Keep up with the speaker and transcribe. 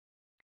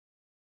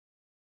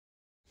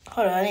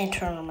Hold on, I need to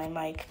turn on my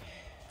mic.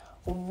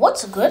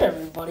 What's good,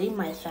 everybody?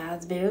 My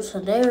Fazbear.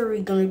 Today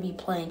we're going to be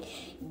playing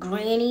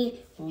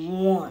Granny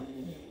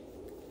 1.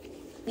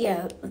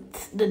 Yeah,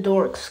 it's the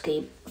door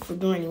escape for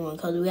Granny 1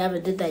 because we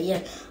haven't did that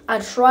yet. I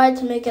tried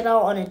to make it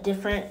out on a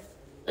different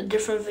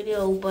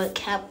video, but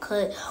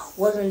CapCut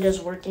wasn't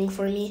just working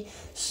for me.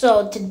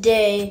 So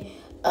today,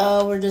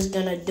 we're just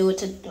gonna do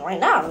it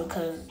right now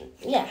because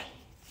yeah.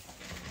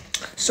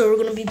 So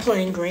we're gonna be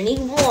playing Granny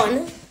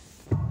 1.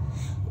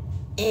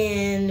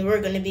 And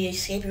we're gonna be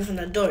escaping from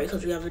the door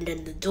because we haven't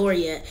done the door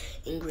yet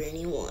in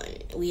Granny 1.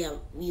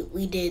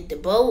 We did the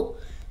boat,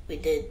 we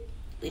did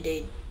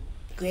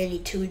Granny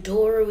 2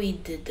 door, we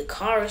did the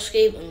car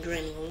escape in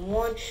Granny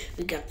 1,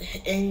 we got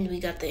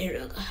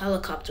the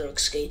helicopter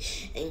escape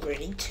in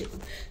Granny 2.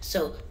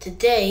 So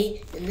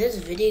today in this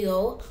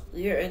video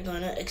we are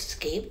gonna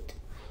escape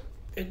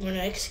from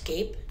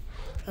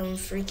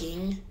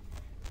freaking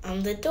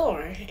the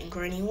door in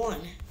Granny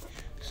 1.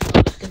 So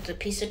let's get the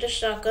piece of the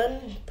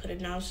shotgun, put it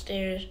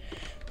downstairs.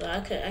 But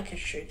I could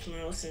shoot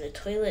somewhere else in the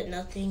toilet.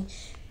 Nothing.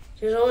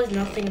 There's always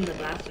nothing in the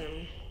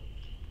bathroom.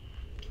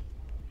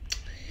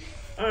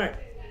 Alright.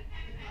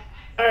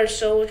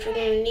 So what we're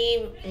gonna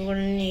need? We're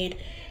gonna need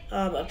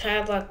a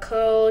padlock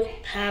code,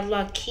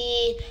 padlock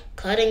key,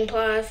 cutting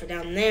ply for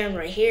down there,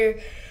 right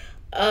here,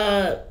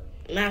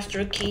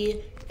 master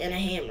key, and a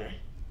hammer.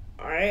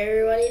 Alright,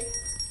 everybody.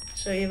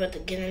 So you're about to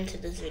get into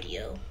this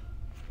video.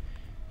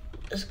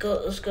 Let's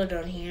go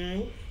down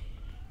here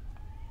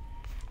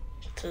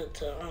to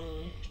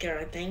get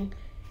our thing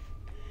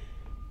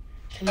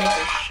to make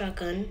a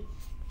shotgun.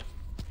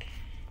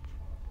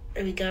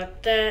 And we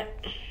got that.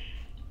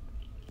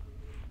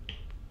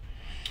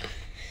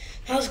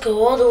 Now let's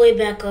go all the way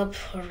back up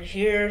over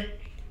here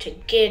to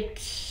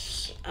get,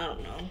 I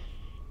don't know.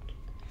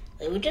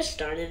 Like, we just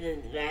started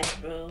in the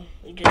back, bro.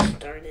 We just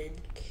started.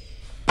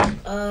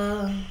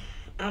 I'm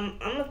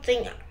gonna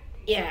think.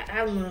 Yeah, I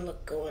have more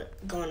look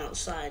going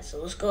outside,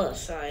 so let's go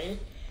outside.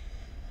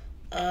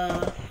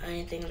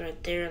 Anything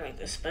right there, like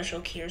a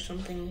special key or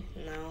something?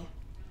 No.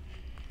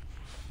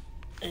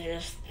 And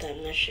just that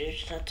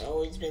message that's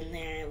always been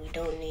there and we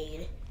don't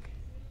need.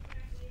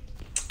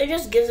 It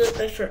just gives us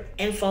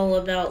info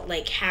about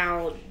like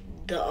how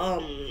the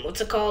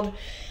what's it called?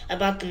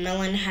 About the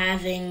melon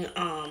having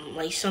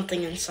like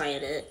something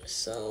inside it.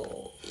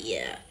 So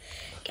yeah.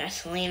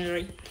 Gasoline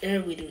right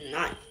there, we do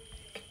not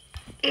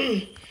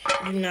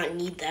do not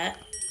need that.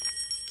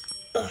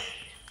 Ugh.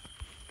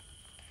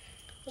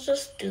 Let's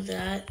just do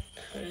that.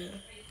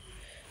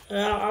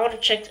 I want to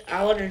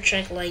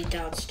check like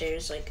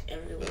downstairs, like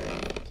everywhere.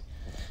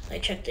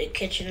 Like check the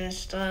kitchen and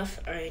stuff.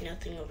 Alright,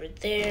 nothing over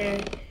there.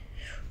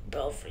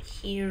 But over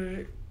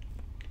here,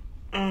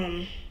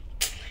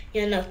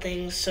 yeah,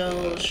 nothing.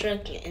 So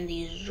check in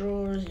these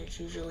drawers. It's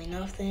usually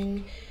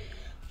nothing.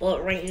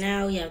 But right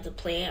now, you have the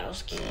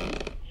playhouse key.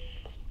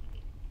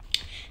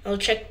 I'll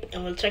check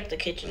the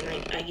kitchen.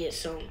 I get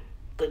some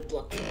good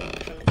luck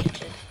from the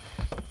kitchen.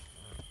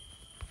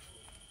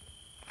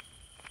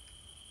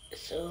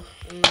 So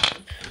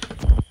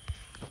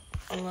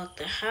unlock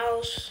the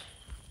house.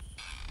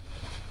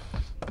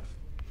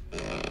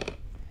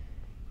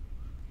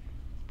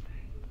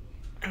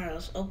 Alright,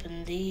 let's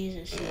open these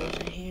and see what's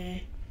in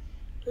here.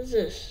 What's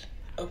this?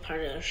 Oh,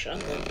 part of the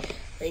shotgun.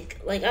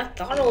 Like I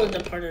thought it was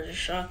a part of the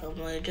shotgun,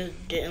 but it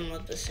just didn't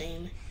look the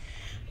same.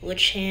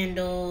 Witch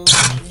handle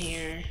in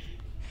here.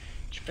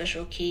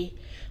 Special key.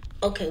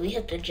 Okay, we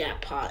have the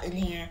jackpot in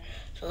here.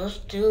 So let's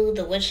do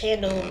the witch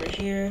handle over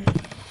here.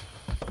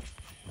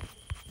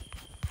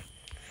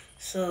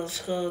 So let's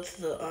go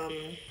to the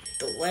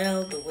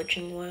well, the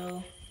witching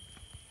well,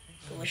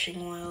 or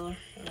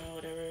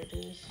whatever it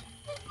is.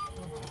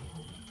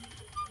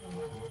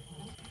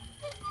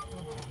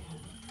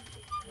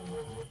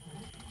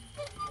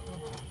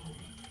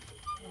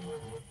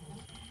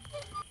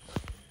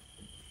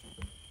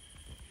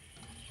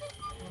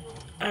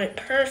 Alright,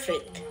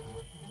 perfect.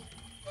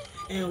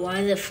 And why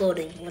is it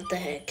floating? What the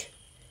heck?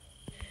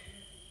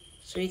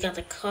 So we got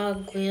the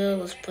cogwheel.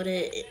 Let's put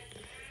it in.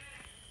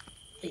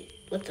 Wait,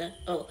 what the?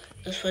 Oh,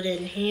 let's put it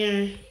in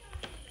here.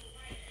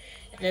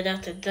 And then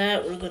after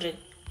that, we're gonna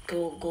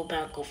go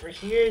back over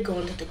here, go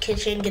into the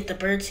kitchen, get the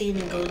birdseed,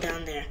 and go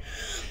down there.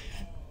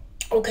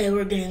 Okay,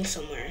 we're getting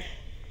somewhere.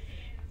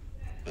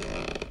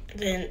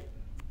 And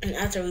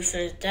after we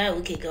finish that,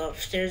 we could go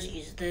upstairs and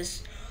use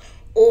this,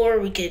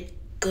 or we could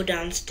go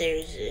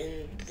downstairs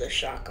in the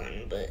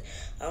shotgun, but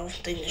I don't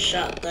think the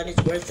shotgun is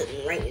worth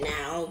it right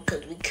now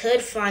because we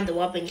could find the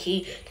weapon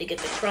key to get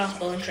the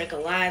crossbow and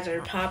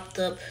tranquilizer popped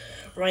up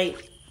right.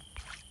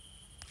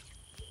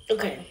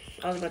 Okay,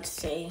 I was about to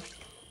say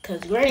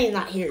because Granny's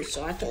not here,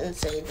 so I couldn't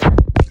say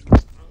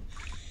that,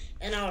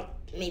 and I'll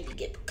maybe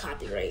get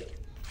copyright.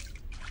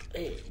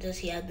 Wait, does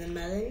he have the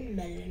melon?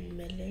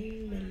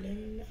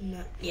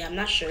 I'm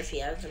not sure if he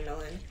has the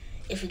melon.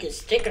 If we could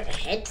stick our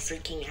head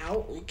freaking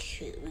out, we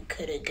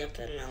could have got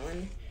the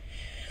melon.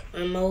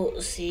 Remote,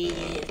 let's see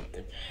if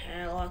the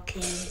padlock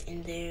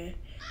in there.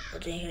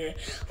 What's in here?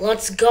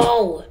 Let's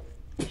go!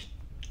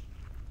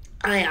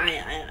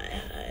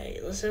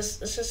 Let's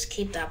just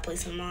keep that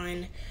place in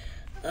mind.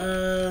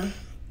 Oh,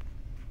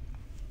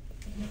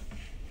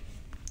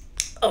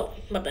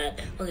 my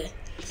bad. Okay,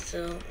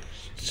 so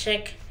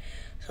check.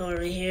 So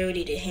over here, we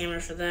need a hammer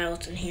for that.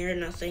 What's in here?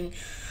 Nothing.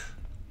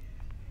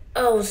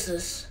 Oh, what's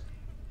this?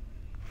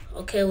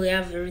 Okay, we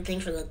have everything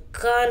for the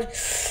gun.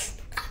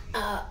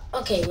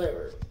 Okay,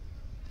 whatever.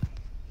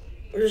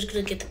 We're just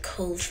gonna get the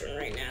code for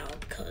right now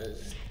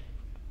because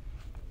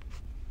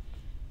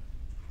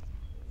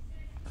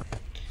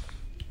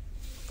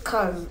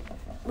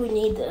we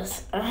need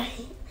this. Alright.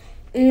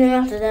 And then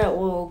after that,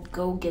 we'll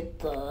go get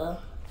the.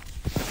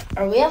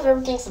 Or we have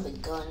everything for the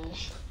gun,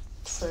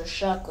 for the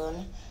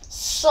shotgun.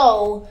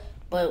 So,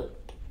 but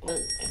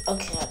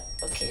okay.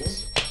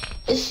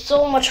 It's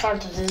so much hard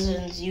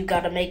decisions you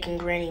gotta make in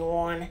Granny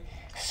 1.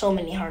 So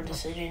many hard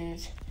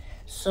decisions.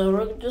 So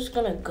we're just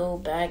gonna go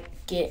back,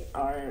 get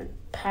our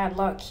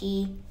padlock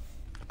key.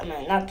 I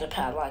mean, not the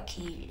padlock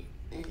key.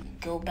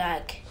 Go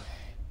back,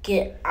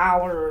 get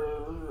our,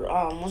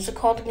 what's it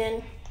called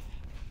again?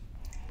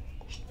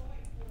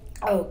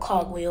 Oh,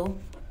 cogwheel.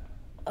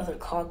 Other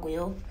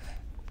cogwheel.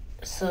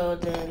 So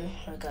then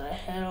we're gonna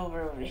head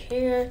over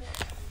here.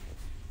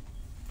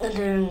 And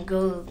then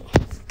go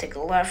take a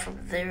left from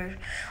there.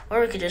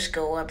 Or we could just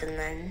go up and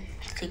then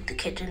take the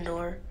kitchen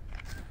door.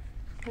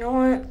 You know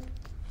what?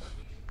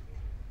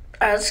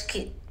 Let's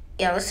take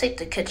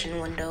the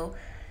kitchen window.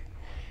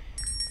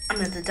 I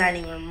mean the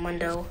dining room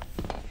window.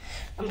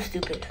 I'm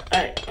stupid.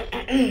 Alright.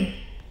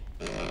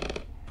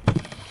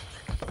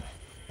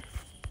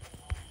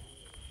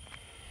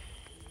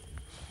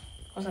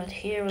 What's in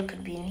here? What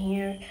could be in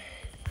here?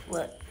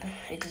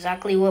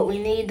 Exactly what we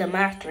need? The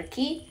master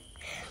key.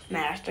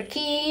 Master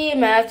key,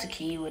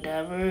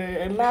 whatever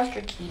a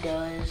master key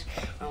does.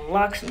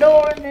 Unlocks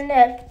doors and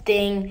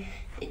everything.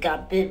 It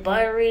got bit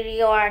by a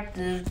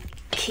radioactive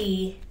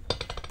key.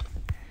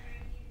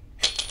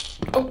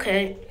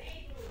 Okay.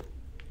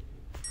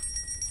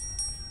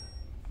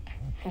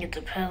 Get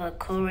the padlock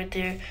code right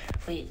there.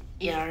 Wait,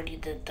 yeah, I already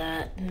did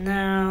that.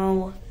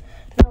 Now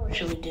what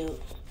should we do?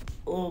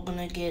 We're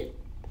gonna get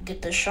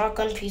the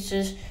shotgun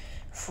pieces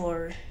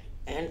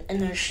and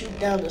then shoot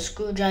down the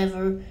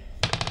screwdriver.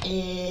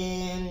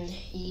 And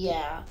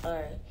yeah,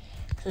 alright.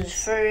 So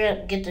just hurry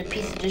up, get the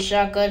piece of the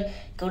shotgun,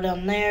 go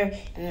down there,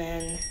 and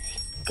then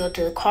go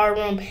to the car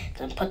room,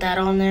 then put that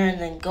on there, and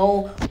then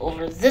go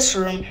over this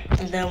room,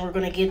 and then we're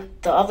gonna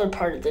get the other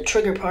part, the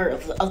trigger part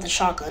of the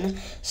shotgun.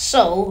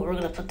 So we're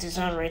gonna put this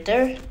on right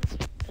there,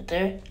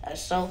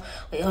 So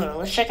wait, hold on.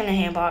 Let's check in the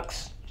hand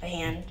box. The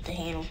hand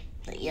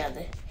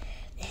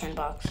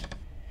box.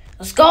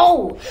 Let's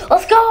go.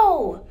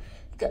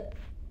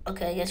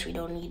 Okay, I guess we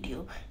don't need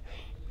you.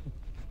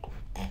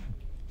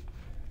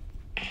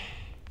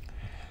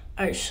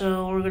 Alright,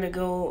 so we're gonna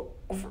go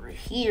over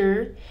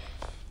here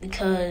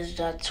because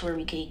that's where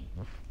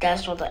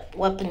that's where the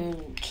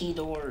weapon key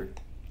door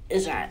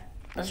is at.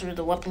 That's where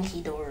the weapon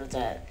key door is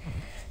at.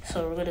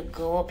 So we're gonna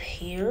go up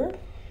here.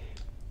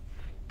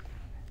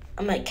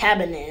 My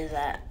cabinet is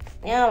at.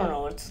 Yeah, I don't know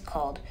what it's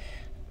called.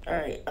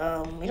 Alright,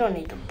 we don't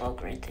need the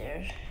bug right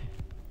there.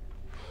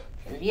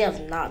 We have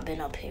not been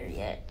up here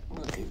yet.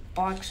 Move these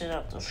boxes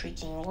up the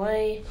freaking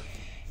way.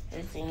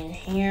 Everything in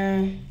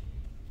here.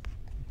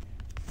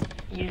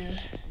 Yeah.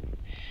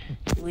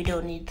 We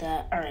don't need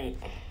that. Alright.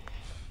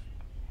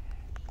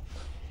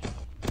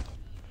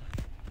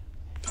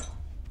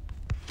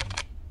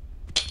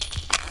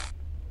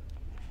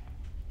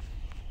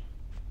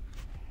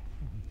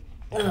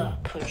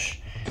 Push.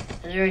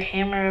 Is there a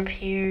hammer up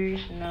here?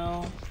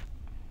 No.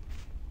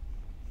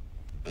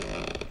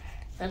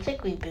 I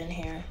think we've been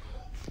here.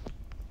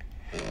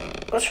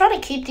 Let's try to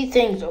keep these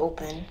things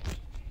open.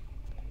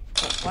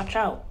 Watch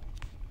out.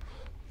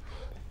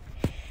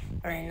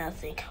 Alright,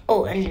 nothing.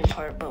 Oh, engine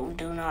part, but we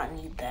do not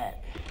need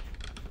that.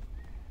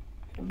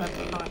 I'm about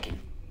to knock it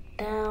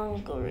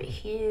down. Go right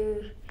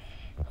here.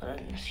 Hold on,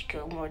 let's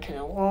go more to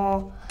the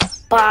wall.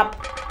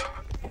 Bop!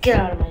 Get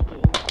out of my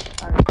game.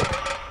 Alright.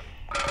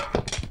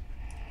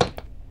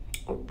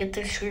 Get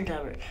the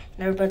screwdriver.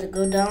 Now we're about to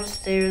go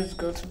downstairs,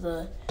 go to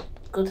the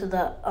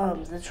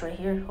this right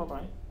here. Hold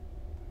on.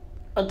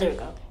 Oh, there we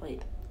go.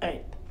 Wait.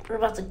 Alright. We're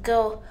about to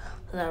go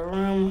to that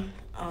room.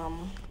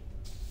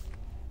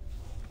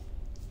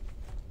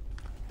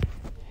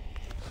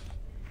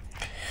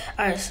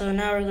 Alright, so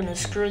now we're gonna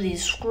screw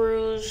these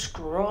screws.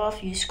 Screw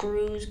off you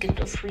screws. Get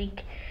the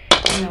freak.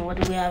 And then what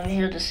do we have in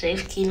here? The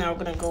safe key. Now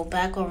we're gonna go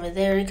back over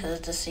there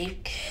because the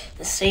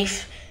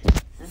safe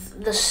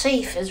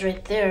is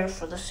right there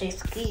for the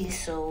safe key.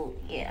 So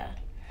yeah.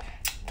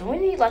 Do we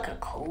need like a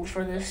code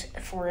for this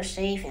for a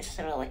safe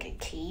instead of like a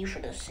key for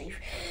the safe?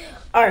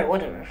 Alright,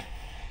 whatever.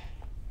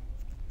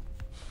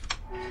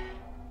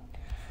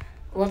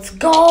 Let's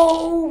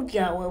go! We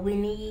got what we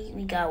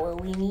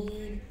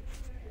need.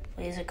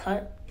 Wait, is it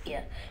cut?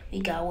 Yeah.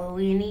 We got what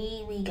we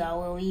need.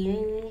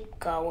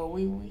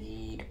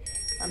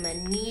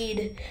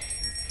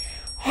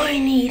 What we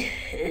need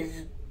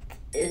is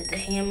the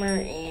hammer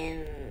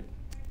and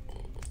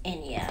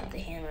yeah, the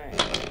hammer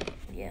and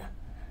yeah.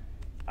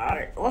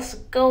 Alright, let's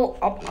go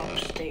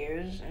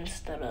upstairs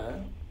instead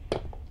of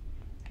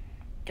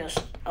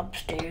just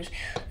upstairs.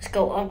 Let's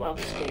go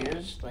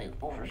upstairs, like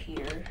over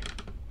here.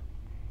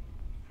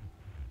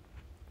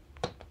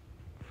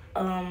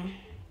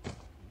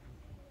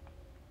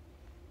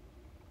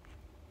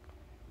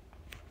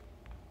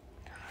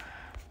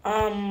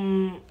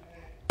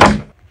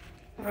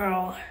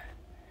 Bro,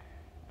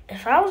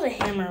 if I was a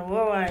hammer,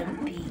 where would I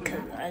be?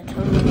 Because I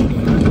totally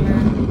need a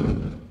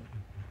hammer.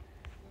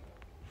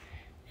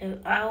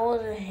 If I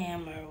was a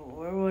hammer,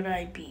 where would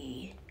I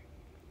be?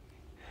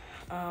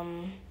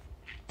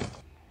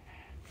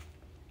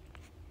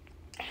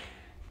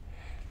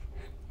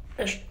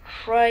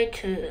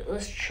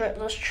 Let's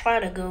try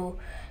to go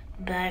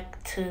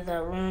back to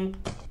the room.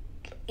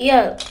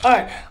 Yeah,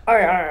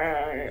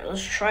 alright.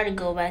 Let's try to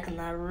go back in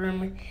that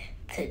room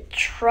to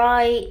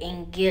try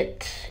and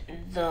get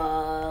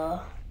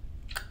the.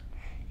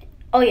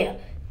 Oh yeah,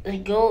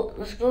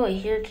 let's go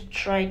here to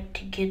try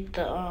to get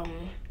the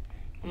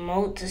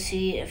remote to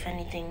see if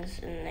anything's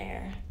in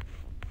there.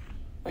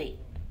 Wait.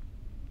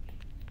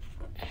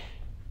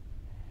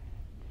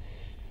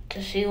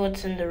 To see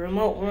what's in the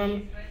remote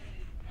room.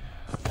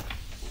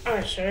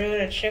 Alright, so we're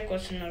gonna check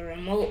what's in the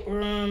remote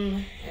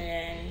room,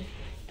 and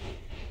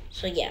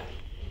so yeah.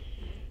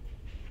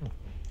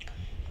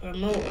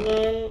 Remote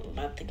room,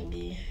 about to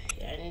be,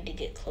 yeah, I need to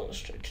get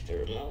closer to the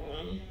remote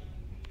room.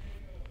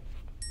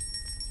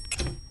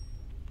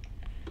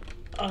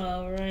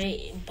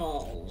 Alright,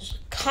 balls.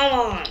 Come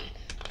on!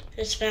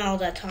 Just spent all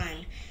that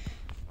time.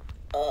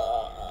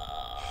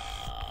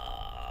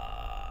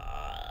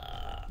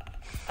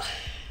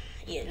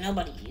 Yeah,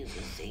 nobody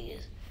uses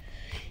these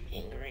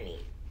in Granny.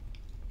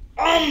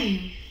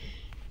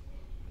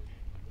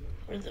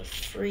 Where the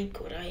freak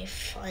would I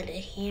find a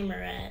hammer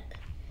at?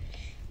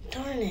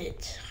 Darn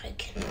it. I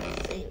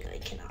cannot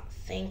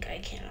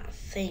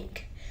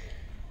think.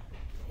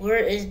 Where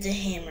is the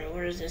hammer?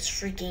 Where is this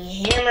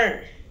freaking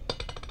hammer?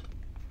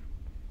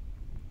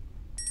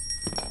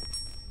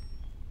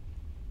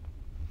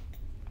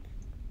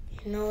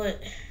 You know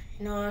what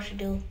I should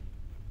do?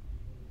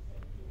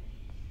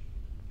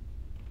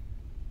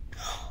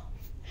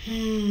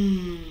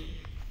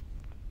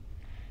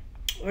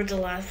 Where's the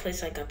last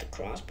place I got the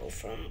crossbow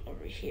from?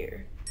 Over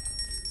here.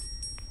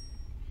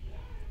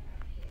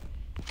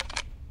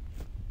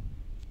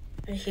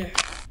 Right here.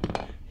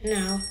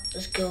 Now,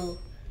 let's go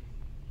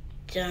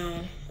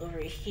down over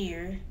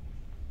here.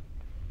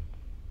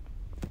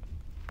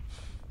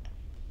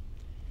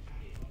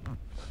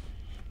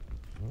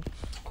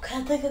 Okay,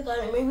 I think I got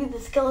it. Maybe the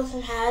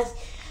skeleton has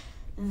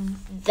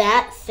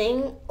that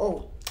thing.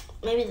 Oh,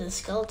 maybe the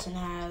skeleton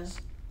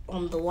has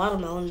the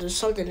watermelon. There's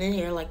something in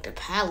here like the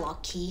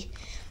padlock key.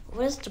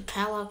 Where's the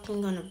padlock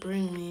thing gonna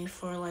bring me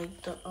for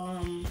like the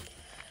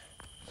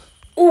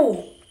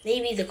Oh,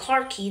 maybe the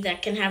car key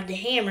that can have the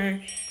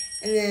hammer,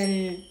 and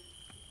then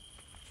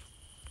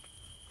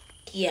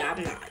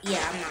I'm not.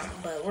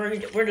 But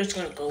we're just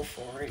gonna go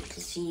for it to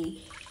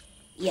see,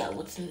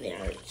 what's in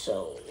there.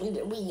 So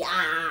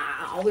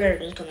we're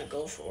just gonna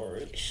go for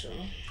it. So.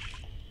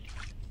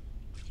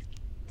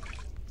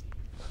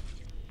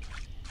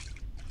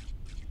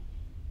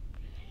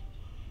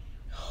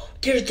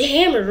 There's the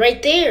hammer right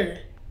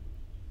there.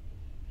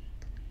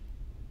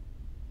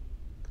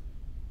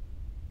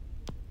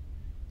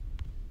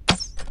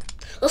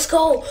 Let's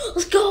go.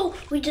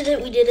 We did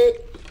it.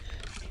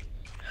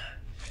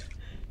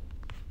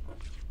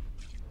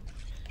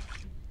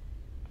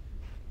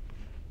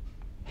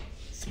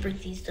 Let's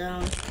break these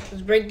down.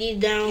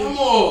 Come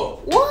on.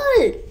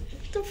 What?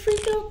 The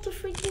freak out, the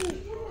freaking.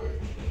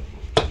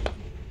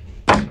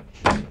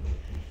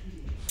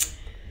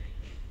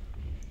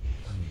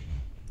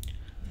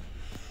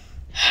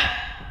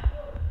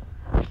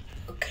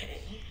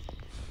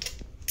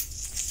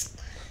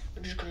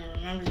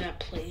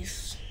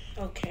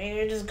 Okay,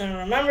 we're just gonna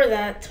remember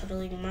that.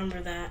 Totally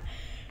remember that.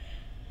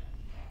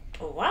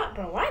 But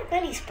why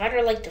any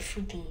spider like the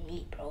freaking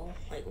meat, bro?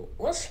 Like,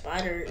 what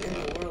spider in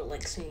the world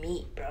likes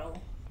meat, bro?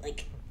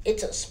 Like,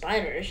 it's a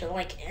spider. It should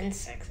like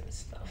insects and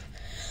stuff.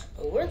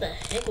 But where the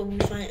heck would we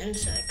find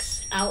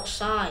insects?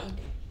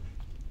 Outside.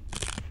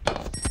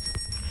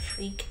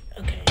 Freak.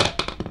 Okay.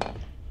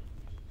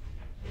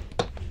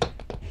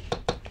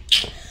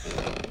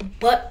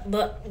 But,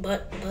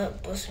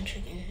 bustin'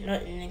 chicken,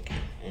 nothing,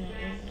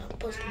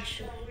 bustin'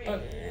 chicken,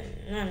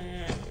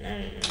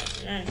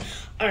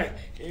 Alright,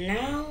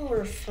 now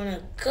we're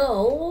gonna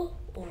go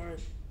over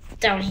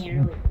down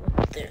here,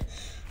 there,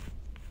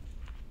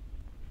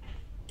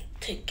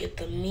 to get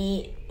the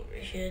meat, over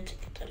here to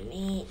get the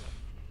meat.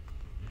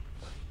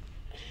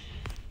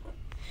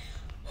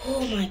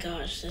 Oh my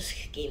gosh, this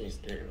game is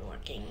never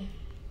working.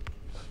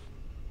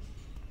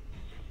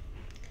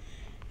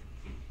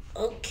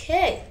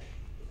 Okay.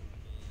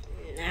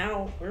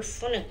 Now we're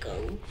gonna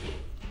go.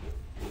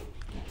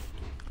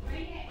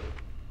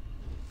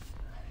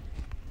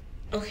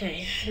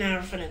 Okay, now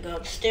we're gonna go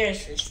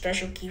upstairs to the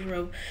special key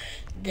room.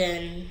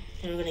 Then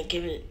we're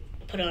gonna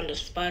put on the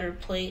spider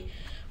plate.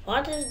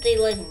 Why does they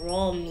like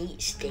raw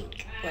meat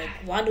steak? Like,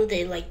 why do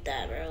they like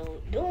that, bro?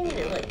 Don't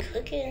they like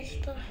cook it and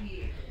stuff?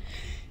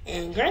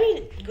 And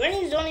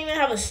grannies don't even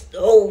have a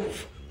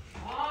stove.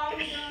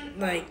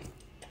 Like,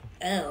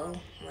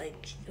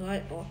 like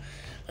what?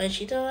 Like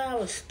she doesn't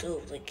have a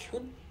stove. Like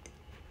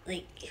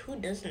who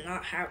does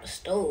not have a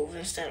stove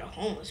instead of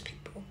homeless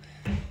people?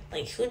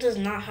 Like who does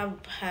not have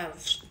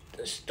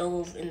a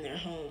stove in their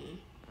home?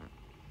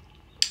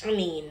 I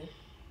mean.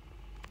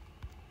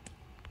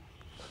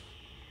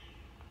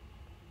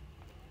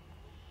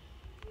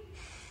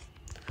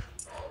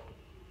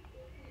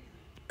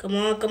 Come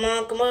on.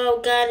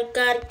 Got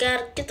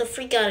it. Get the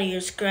freak out of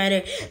here,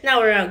 Scratter. Now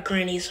we're at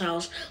Granny's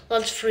house.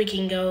 Let's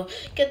freaking go.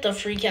 Get the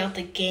freak out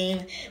the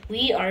game.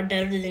 We are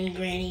better than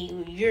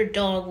Granny. You're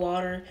dog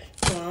water.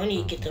 Come on, we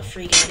need to get the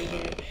freak out of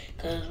here.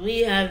 Because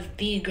we have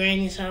beat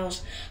Granny's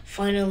house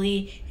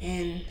finally.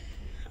 And,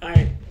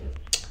 alright.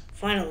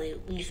 Finally,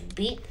 we've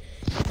beat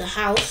the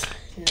house.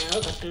 Now,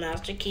 got the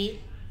master key.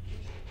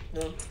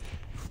 No.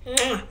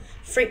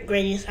 Freak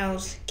Granny's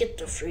house. Get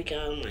the freak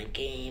out of my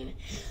game.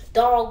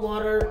 Dog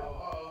water.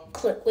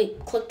 Click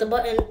the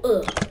button.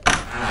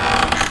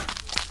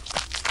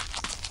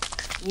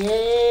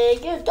 Yeah,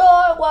 get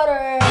dog water.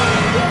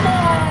 You're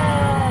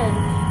bad.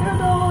 You're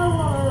dog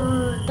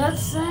water.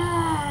 That's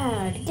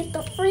sad. Get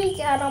the freak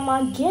out of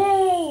my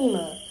game.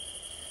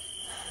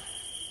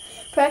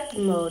 Practice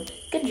mode.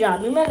 Good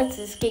job. You managed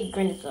to escape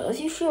Granny's house.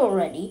 You feel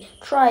ready.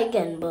 Try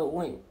again,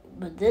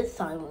 but this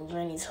time when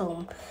Granny's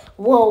home.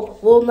 Whoa,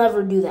 we'll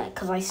never do that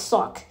because I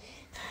suck.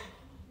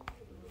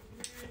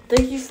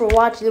 Thank you for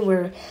watching.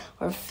 We're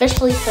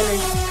officially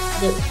finished.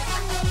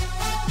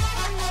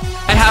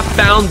 I have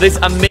found this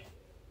amazing.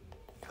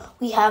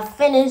 We have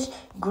finished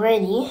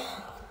Granny.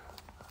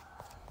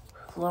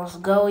 Let's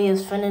go. We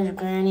have finished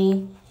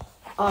Granny.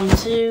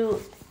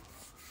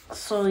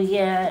 So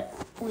yeah,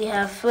 we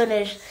have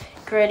finished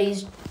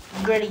Granny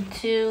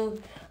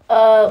 2.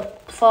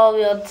 Follow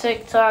me on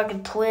TikTok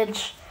and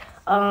Twitch.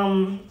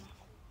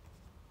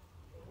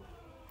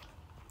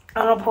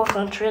 I don't post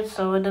on Twitch,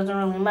 so it doesn't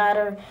really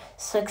matter.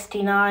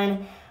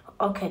 69.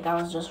 Okay, that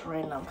was just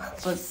random.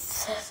 But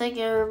thank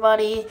you,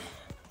 everybody.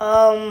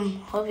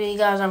 Hope you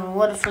guys have a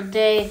wonderful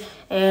day.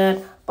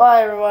 And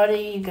bye,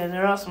 everybody. You guys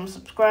are awesome.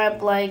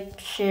 Subscribe, like,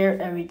 share,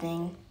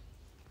 everything.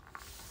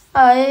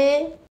 Bye.